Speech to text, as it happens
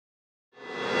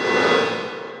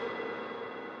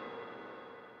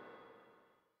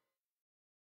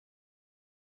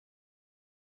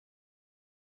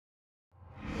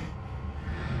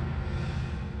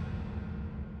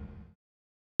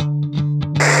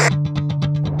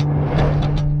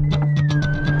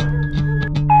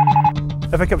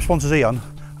FA Cup sponsors E.ON.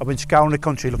 I've been scouring the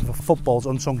country looking for football's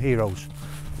unsung heroes,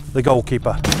 the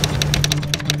goalkeeper.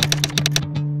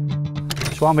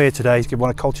 So I'm here today to give one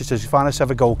of Colchester's finest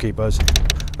ever goalkeepers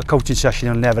a coaching session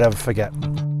he'll never ever forget.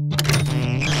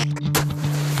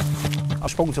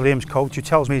 I've spoken to Liam's coach, who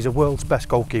tells me he's the world's best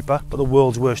goalkeeper, but the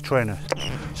world's worst trainer.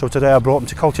 So today I brought him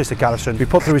to Colchester Garrison to be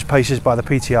put through his paces by the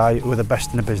PTI, who are the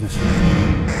best in the business.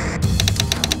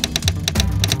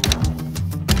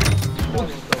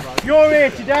 You're here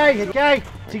today, okay,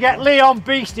 to get Liam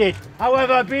beasted.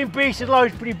 However, being beasted low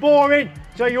is pretty boring,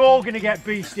 so you're all going to get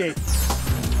beasted.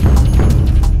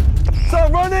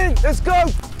 Start running, let's go.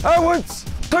 Outwards,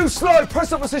 too slow,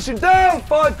 press up position down.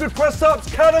 5 good press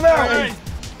ups, count them out.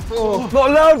 Oh,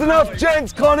 not loud enough,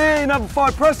 gents, can't hear. Another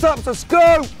 5 press ups, let's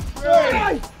go.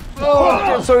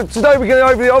 Oh. So today we're going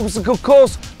over the obstacle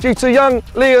course due to young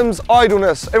Liam's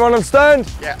idleness. Everyone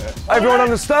understand? Yeah. Everyone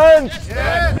understand?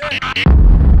 Yeah.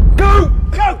 Go!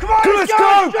 Go, come on, let's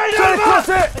go! Turn across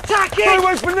it! Attack it! Go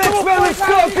away from the next man, let's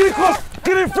go! Get it across!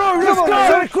 Get it through, let's go!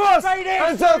 Turn across!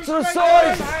 Hands out to the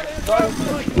side!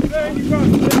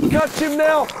 Catch him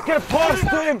now! Get past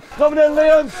him! Come then,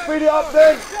 Liam! Speed it up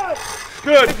then!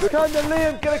 Good! Come then,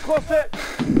 Liam! Get across it!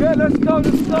 Yeah, let's go,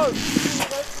 let's go!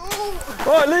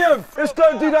 Right, Liam, let's go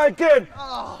and do that again!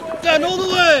 Down all the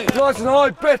way! Nice and high,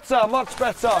 better, much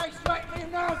better!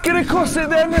 Get across it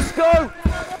then, let's go!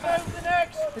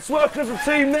 It's working as a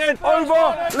team then.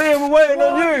 Over. Liam, we're waiting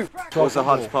on you. What's the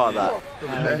hardest part of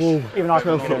that? Even I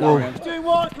can feel it.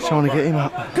 Trying to get him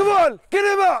up. Come on, get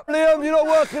him up. Liam, you're not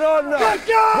working hard enough.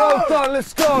 Well done,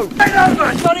 let's go. Get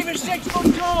over. It's not even 6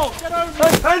 foot tall. Get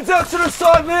over. Hands out to the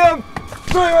side, Liam.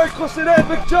 Straight away across the net,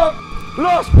 big jump.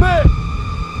 Last bit.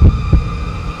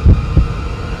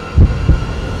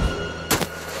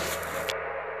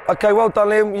 Okay, well done,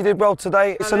 Liam. You did well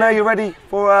today. So now you're ready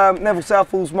for Neville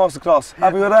Southall's masterclass.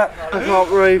 Happy with that? I can't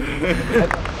breathe.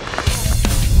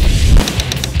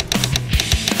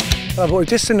 We've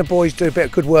just seen the boys do a bit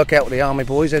of good work out with the Army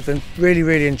boys. They've been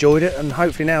really enjoyed it, and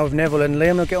hopefully now with Neville and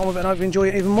Liam they'll get on with it and hopefully enjoy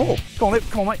it even more. Come on,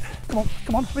 Liam, come on, mate.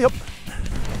 Come on, hurry up.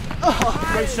 Oh,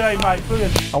 great save, mate,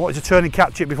 brilliant. I wanted to turn and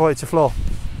catch it before it hit the floor.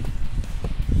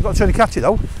 You've got to turn and catch it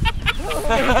though.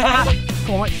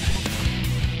 Come on, mate.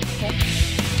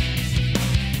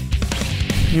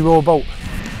 You row a boat?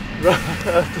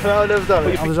 I've never done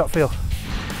it. How does that feel?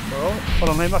 Hold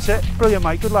on, Liam, that's it. Brilliant,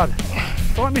 mate, good lad.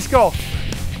 Don't let me score.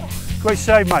 Great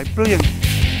save, mate, brilliant.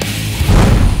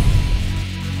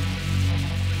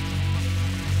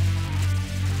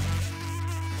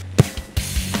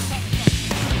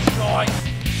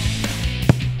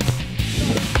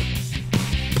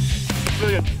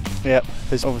 Brilliant. Yep,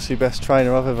 he's obviously the best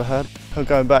trainer I've ever had. I'm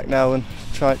going back now and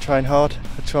train hard.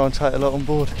 I try and take a lot on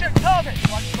board.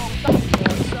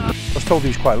 I was told he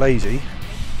was quite lazy,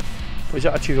 but his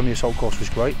attitude on the assault course was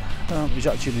great. His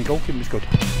attitude in the goalkeeping was good.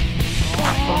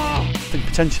 I think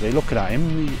potentially, looking at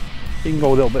him, he can go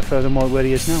a little bit further than where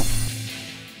he is now.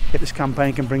 If this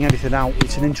campaign can bring anything out,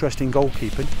 it's an interesting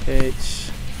goalkeeping.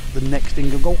 It's the next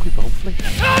England goalkeeper, hopefully.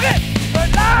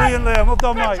 Brilliant, Liam, well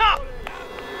done, mate.